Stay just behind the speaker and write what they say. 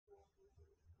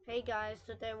Hey guys,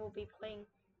 today we'll be playing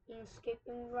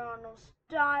Escaping Roanald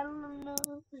style.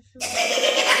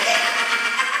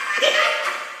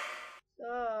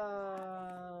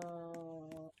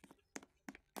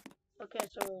 Okay,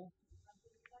 so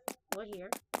we're here.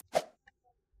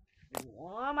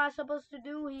 What am I supposed to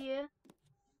do here?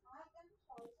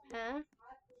 Huh?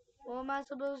 What am I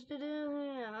supposed to do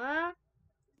here, huh?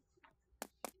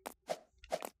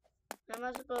 Am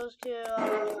I supposed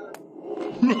to,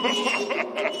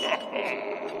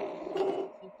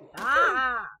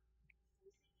 Ah!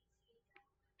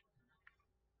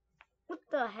 What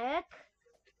the heck?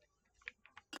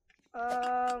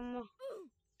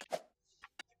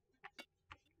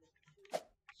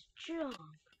 Jump,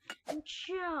 and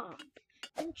jump,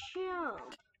 and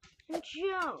jump, and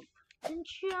jump, and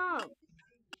jump.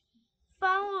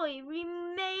 Finally, we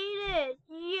made it!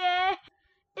 Yeah!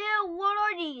 Ew, what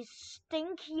are these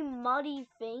stinky, muddy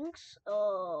things?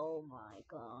 Oh my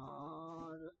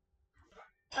god.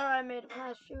 Alright, made it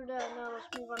past through that. Now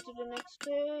let's move on to the next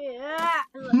day. Ah!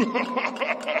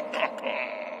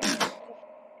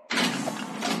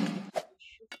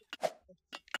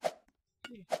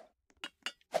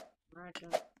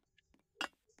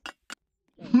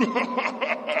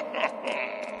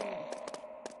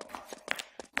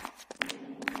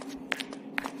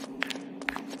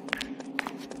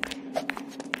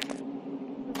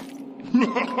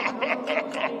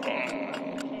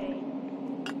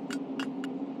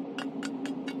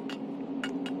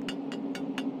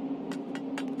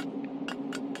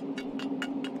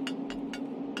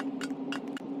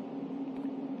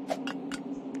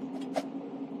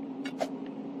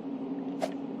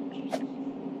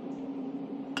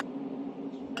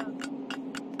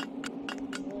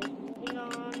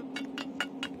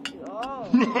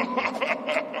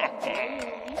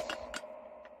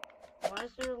 Why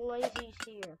is there lazies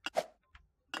here?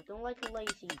 I don't like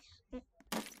lazies.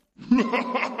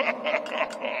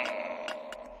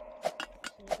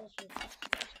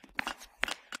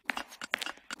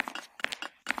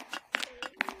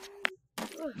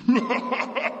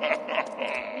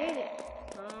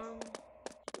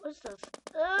 What's this?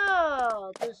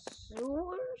 Oh, the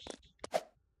sewers?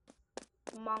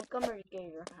 Montgomery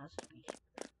Gator has to be.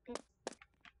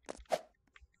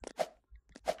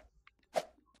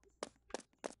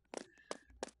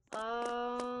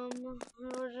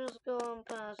 We're just going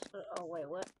past it. Oh wait,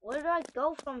 where did I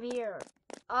go from here?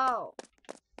 Oh,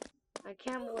 I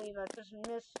can't believe I just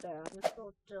missed that. I'm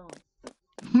so dumb.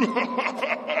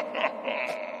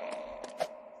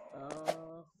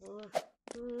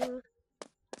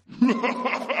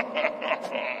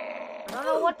 I don't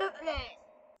know what the.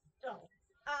 Oh,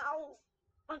 ow!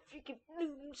 I'm freaking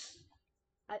loose.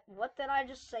 What did I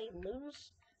just say?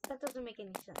 Loose? That doesn't make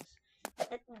any sense.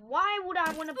 Why would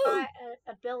I want to buy an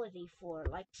ability for?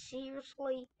 Like,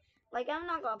 seriously? Like, I'm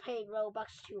not gonna pay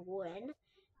Robux to win.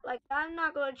 Like, I'm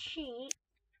not gonna cheat.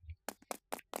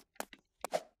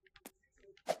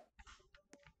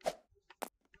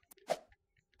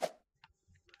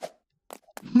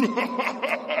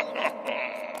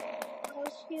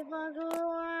 Let's get back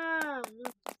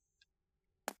around.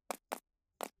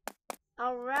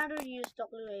 I'd rather use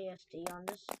WASD on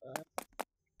this, but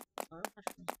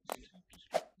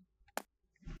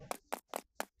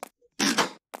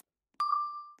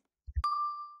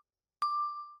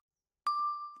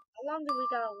how long do we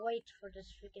gotta wait for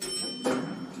this freaking thing?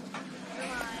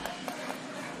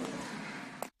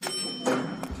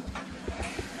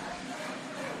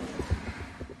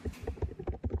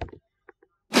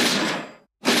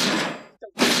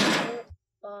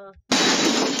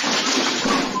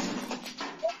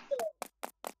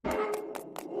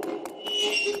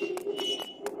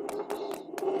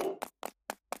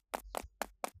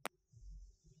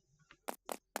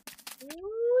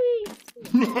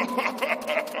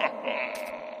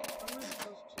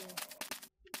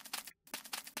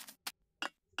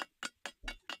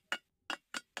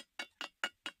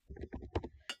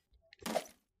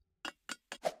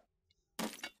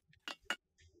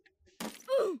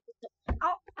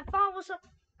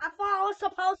 I thought I was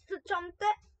supposed to jump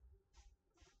it.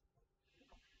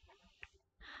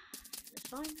 It's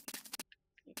fine.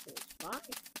 It's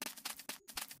fine.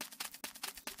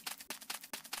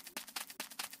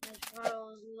 As far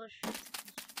as let's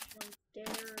jump there.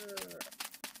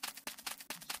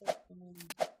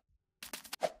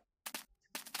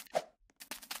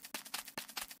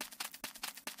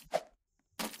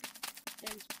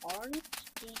 And aren't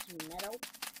these metal?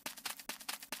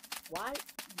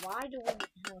 Why do we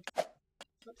have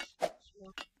footsteps?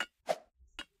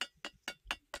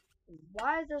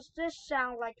 Why does this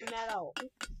sound like metal? Okay,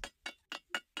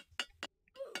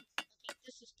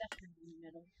 this is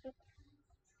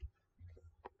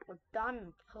Or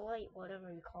diamond plate,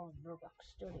 whatever you call it, Roblox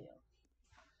Studio.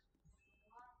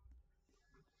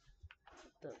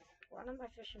 Why am I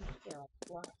fishing scale?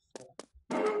 What?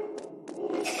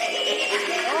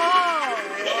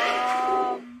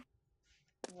 Oh,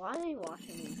 why are they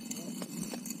watching me?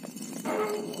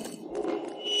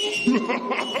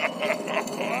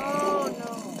 Oh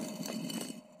no!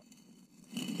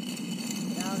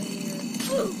 Get out of here!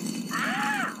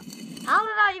 Ah! How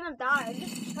did I even die? I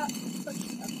just touched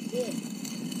a bit.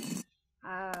 I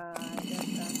guess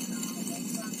that's not.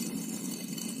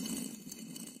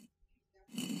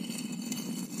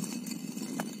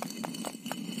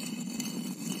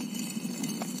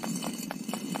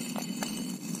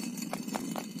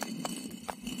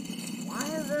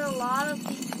 A lot of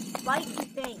these spiky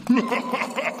things. Hey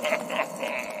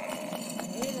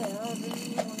the hell, this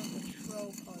is one of the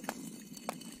troll parts,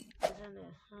 isn't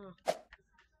it? Huh?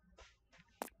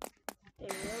 They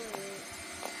really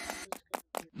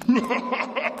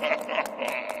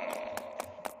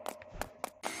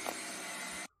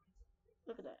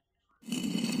look at that.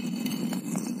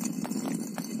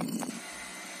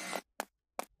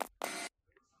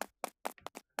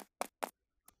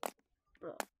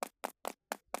 Bro.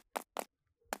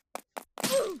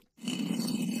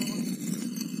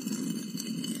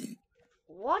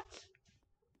 What?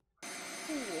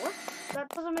 What? That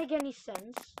doesn't make any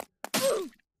sense.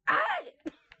 Ah!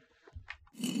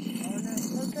 Oh no,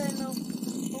 okay, no.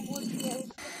 No more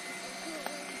trolls.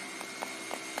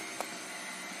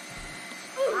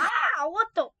 Ah! What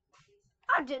the?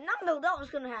 I did not know that was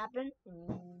gonna happen.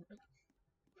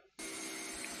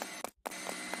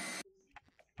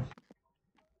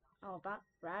 Oh, but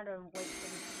rather than wait for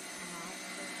them to come out.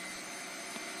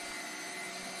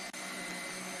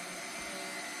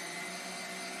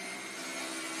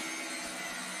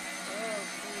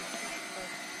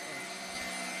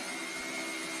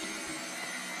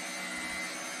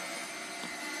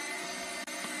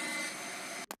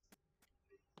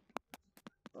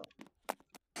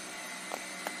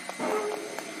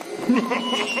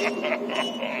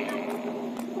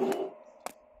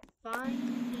 Fine.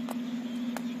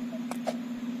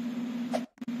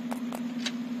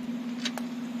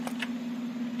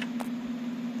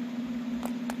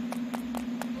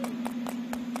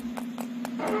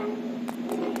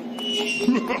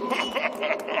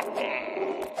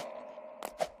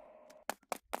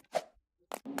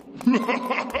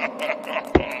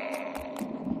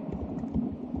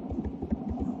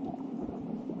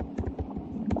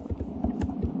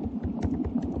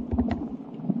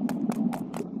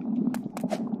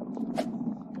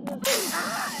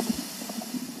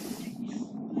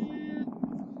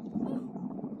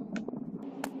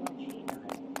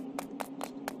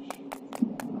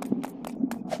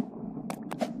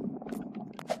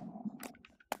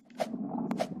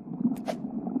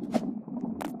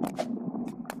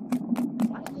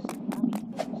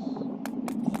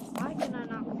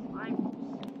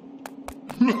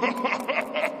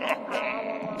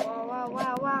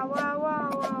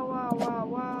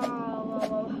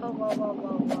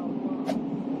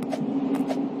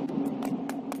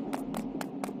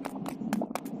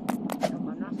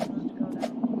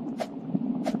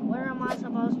 Where am I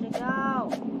supposed to go?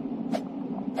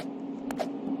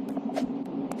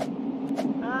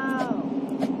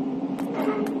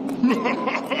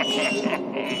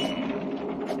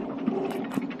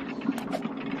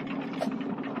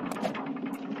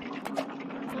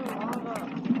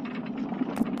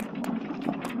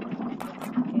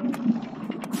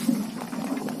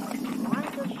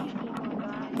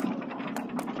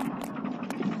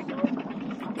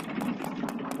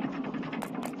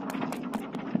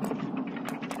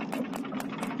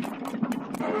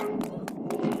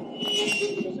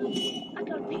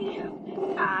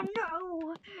 Ah,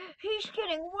 no! He's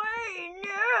getting away!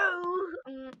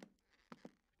 No!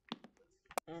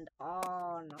 And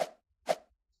oh no.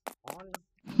 Oh no.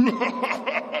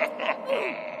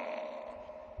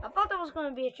 I thought that was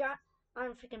gonna be a giant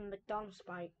freaking McDonald's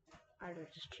spike. Either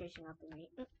just chasing after me.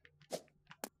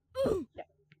 Yeah.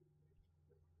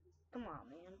 Come on,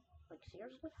 man. Like,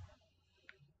 seriously?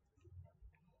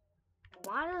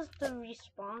 Why does the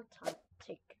respawn time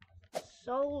take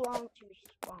so long to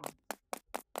respawn?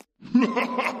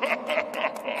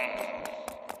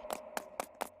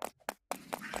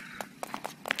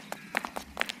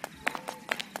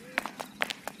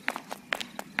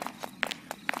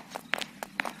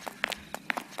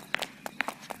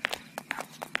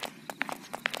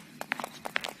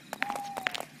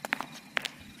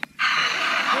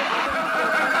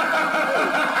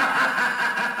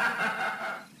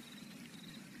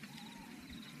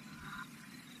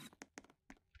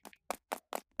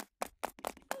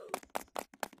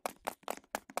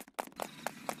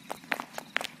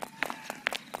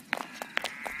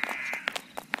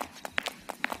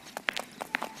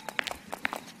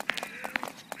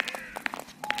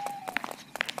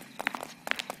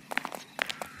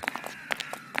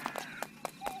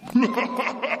 There you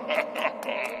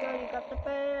go, you got the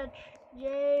badge.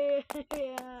 Yeah,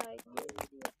 yeah.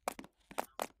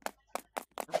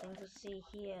 Nothing to see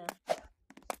here.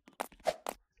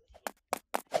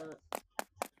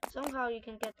 Somehow you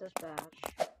can get this badge.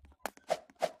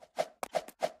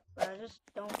 But I just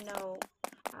don't know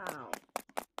how.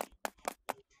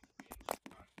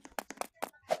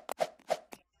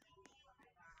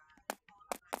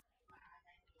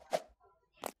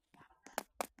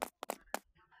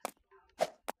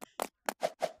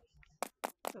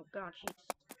 Oh god, jeez.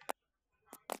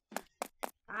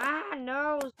 Ah,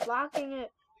 no, it's blocking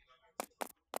it.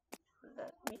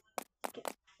 Let me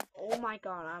get... Oh my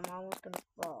god, I'm almost gonna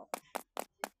fall.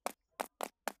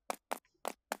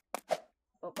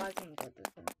 Oh, I can get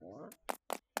this before.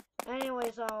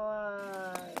 Anyways,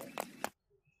 I'll,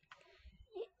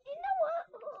 you know what?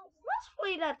 Let's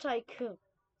play that tycoon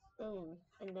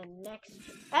in the next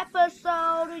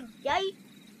episode. Yay!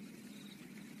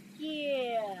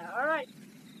 Yeah, alright.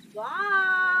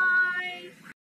 Bye!